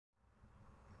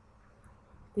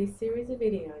This series of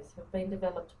videos have been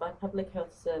developed by Public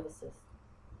Health Services.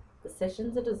 The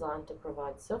sessions are designed to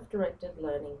provide self-directed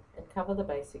learning and cover the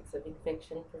basics of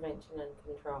infection prevention and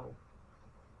control.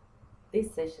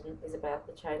 This session is about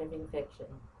the chain of infection.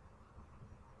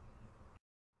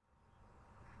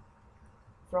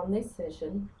 From this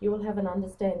session, you will have an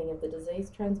understanding of the disease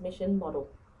transmission model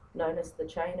known as the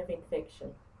chain of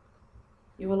infection.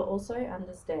 You will also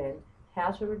understand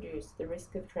how to reduce the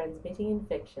risk of transmitting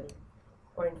infection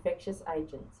or infectious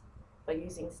agents by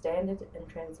using standard and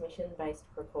transmission-based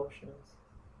precautions.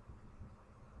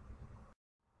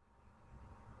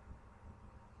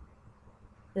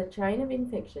 The chain of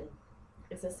infection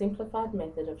is a simplified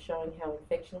method of showing how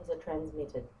infections are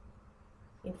transmitted.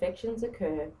 Infections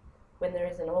occur when there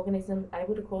is an organism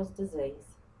able to cause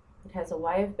disease, it has a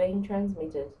way of being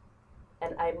transmitted,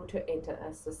 and able to enter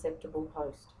a susceptible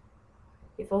host.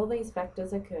 If all these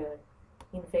factors occur,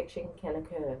 infection can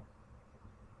occur.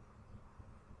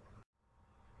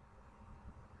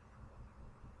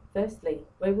 Firstly,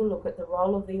 we will look at the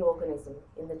role of the organism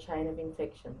in the chain of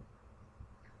infection.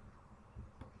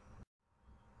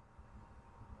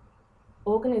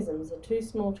 Organisms are too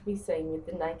small to be seen with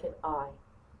the naked eye.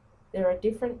 There are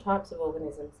different types of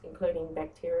organisms, including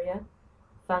bacteria,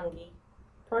 fungi,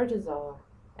 protozoa,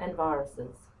 and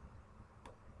viruses.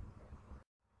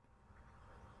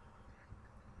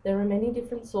 There are many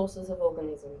different sources of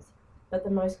organisms, but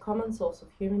the most common source of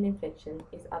human infection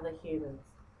is other humans.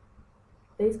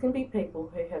 These can be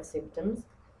people who have symptoms,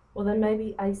 or they may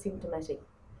be asymptomatic,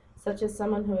 such as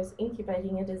someone who is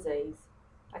incubating a disease,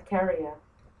 a carrier,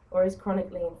 or is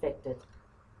chronically infected.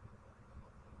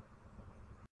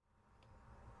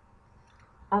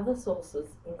 Other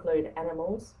sources include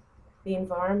animals, the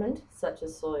environment such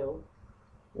as soil,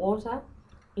 water,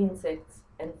 insects,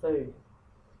 and food.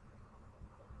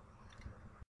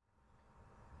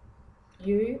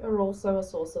 You are also a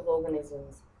source of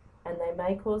organisms, and they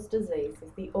may cause disease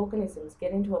if the organisms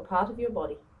get into a part of your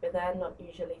body where they are not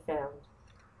usually found.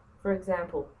 For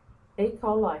example, E.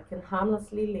 coli can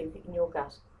harmlessly live in your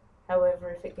gut. However,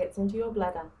 if it gets into your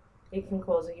bladder, it can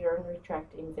cause a urinary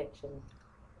tract infection.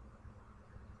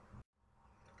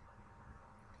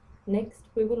 Next,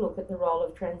 we will look at the role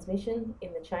of transmission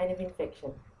in the chain of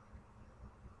infection.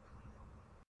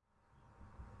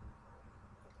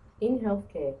 In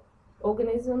healthcare,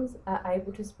 organisms are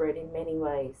able to spread in many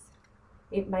ways.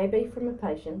 It may be from a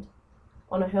patient,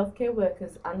 on a healthcare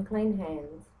worker's unclean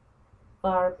hands,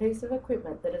 via a piece of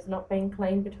equipment that has not been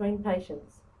cleaned between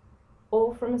patients,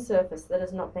 or from a surface that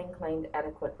has not been cleaned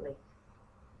adequately.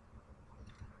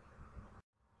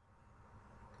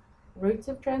 Routes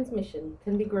of transmission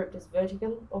can be grouped as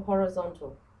vertical or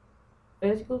horizontal.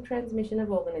 Vertical transmission of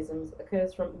organisms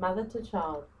occurs from mother to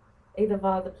child, either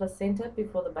via the placenta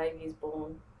before the baby is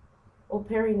born, or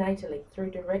perinatally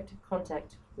through direct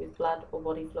contact with blood or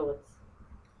body fluids.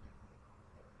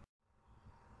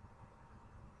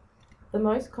 The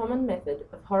most common method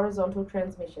of horizontal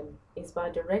transmission is by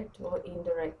direct or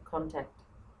indirect contact.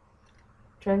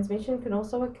 Transmission can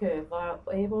also occur via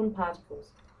airborne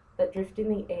particles that drift in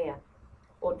the air,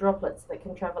 or droplets that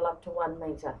can travel up to 1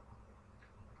 metre.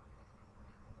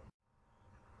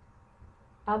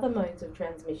 Other modes of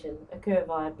transmission occur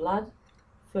via blood,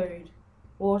 food,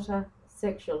 water,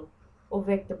 sexual, or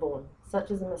vector-borne, such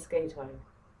as a mosquito.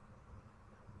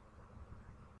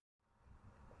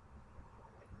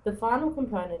 The final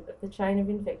component of the chain of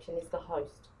infection is the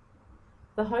host.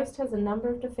 The host has a number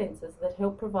of defences that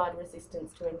help provide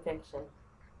resistance to infection.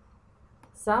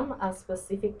 Some are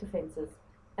specific defences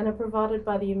and are provided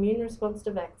by the immune response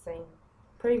to vaccine,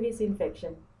 previous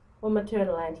infection, or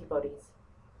maternal antibodies.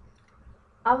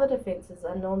 Other defences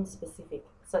are non-specific,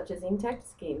 such as intact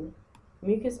skin,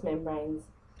 mucous membranes,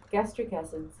 gastric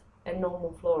acids, and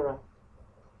normal flora.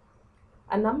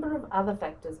 A number of other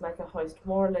factors make a host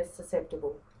more or less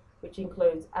susceptible, which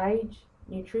includes age,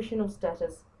 nutritional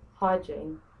status,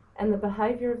 hygiene, and the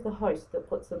behaviour of the host that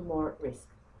puts them more at risk.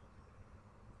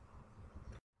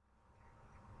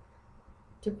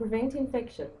 To prevent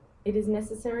infection, it is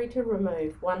necessary to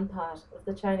remove one part of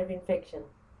the chain of infection,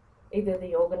 either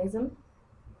the organism,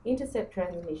 intercept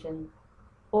transmission,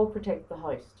 or protect the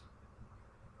host.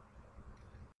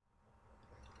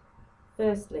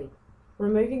 Firstly,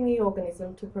 removing the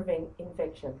organism to prevent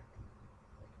infection.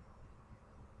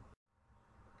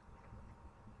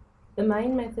 The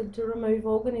main method to remove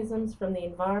organisms from the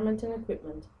environment and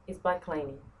equipment is by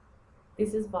cleaning.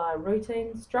 This is via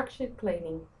routine, structured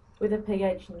cleaning with a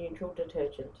pH-neutral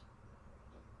detergent.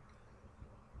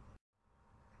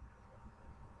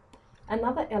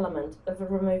 Another element of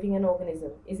removing an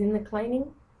organism is in the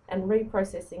cleaning and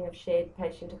reprocessing of shared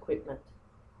patient equipment.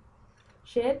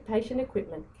 Shared patient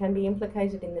equipment can be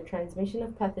implicated in the transmission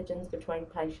of pathogens between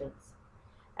patients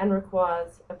and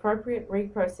requires appropriate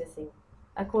reprocessing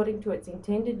according to its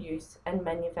intended use and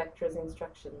manufacturer's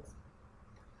instructions.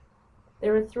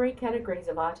 There are 3 categories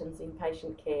of items in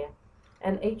patient care,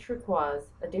 and each requires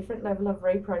a different level of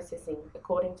reprocessing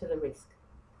according to the risk.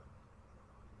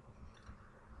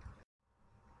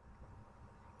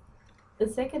 The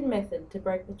second method to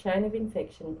break the chain of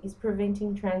infection is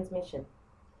preventing transmission.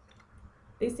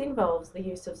 This involves the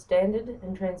use of standard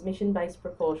and transmission-based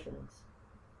precautions.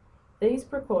 These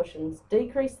precautions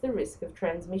decrease the risk of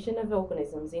transmission of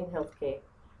organisms in healthcare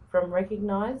from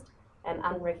recognised and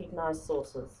unrecognised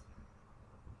sources.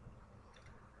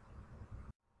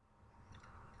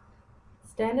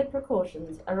 Standard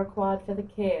precautions are required for the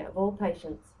care of all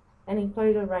patients and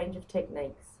include a range of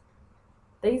techniques.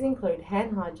 These include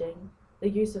hand hygiene, the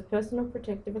use of personal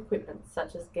protective equipment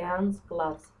such as gowns,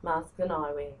 gloves, masks and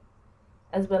eyewear,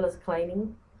 as well as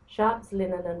cleaning, sharps,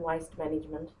 linen and waste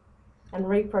management, and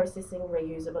reprocessing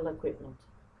reusable equipment.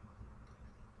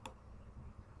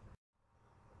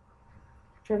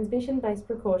 Transmission-based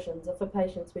precautions are for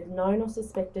patients with known or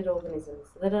suspected organisms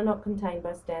that are not contained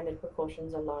by standard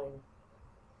precautions alone.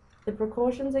 The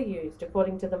precautions are used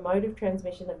according to the mode of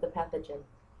transmission of the pathogen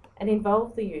and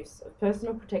involve the use of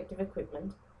personal protective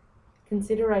equipment,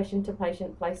 consideration to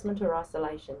patient placement or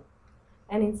isolation,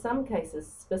 and in some cases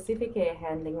specific air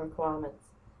handling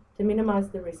requirements to minimise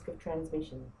the risk of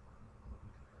transmission.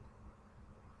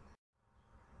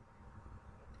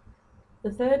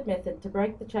 The third method to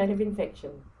break the chain of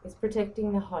infection is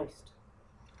protecting the host.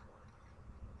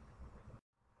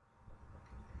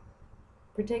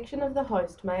 Protection of the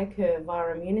host may occur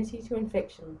via immunity to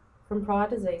infection from prior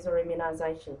disease or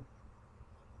immunisation,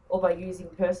 or by using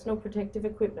personal protective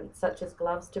equipment such as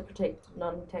gloves to protect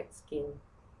non-intact skin.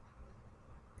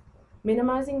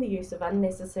 Minimising the use of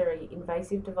unnecessary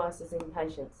invasive devices in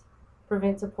patients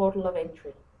prevents a portal of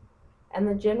entry, and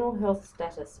the general health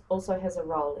status also has a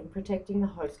role in protecting the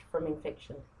host from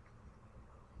infection.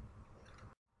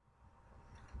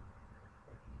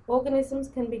 Organisms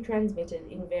can be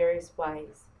transmitted in various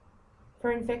ways.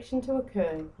 For infection to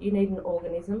occur, you need an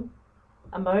organism,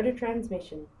 a mode of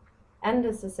transmission, and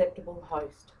a susceptible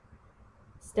host.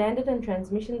 Standard and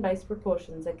transmission-based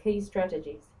precautions are key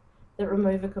strategies that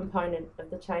remove a component of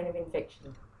the chain of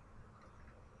infection.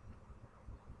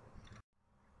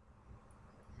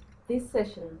 This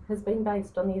session has been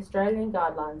based on the Australian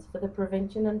Guidelines for the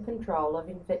Prevention and Control of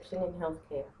Infection in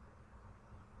Healthcare.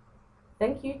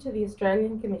 Thank you to the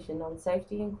Australian Commission on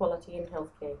Safety and Quality in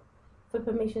Healthcare for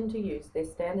permission to use their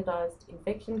standardised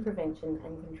infection prevention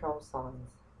and control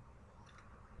signs.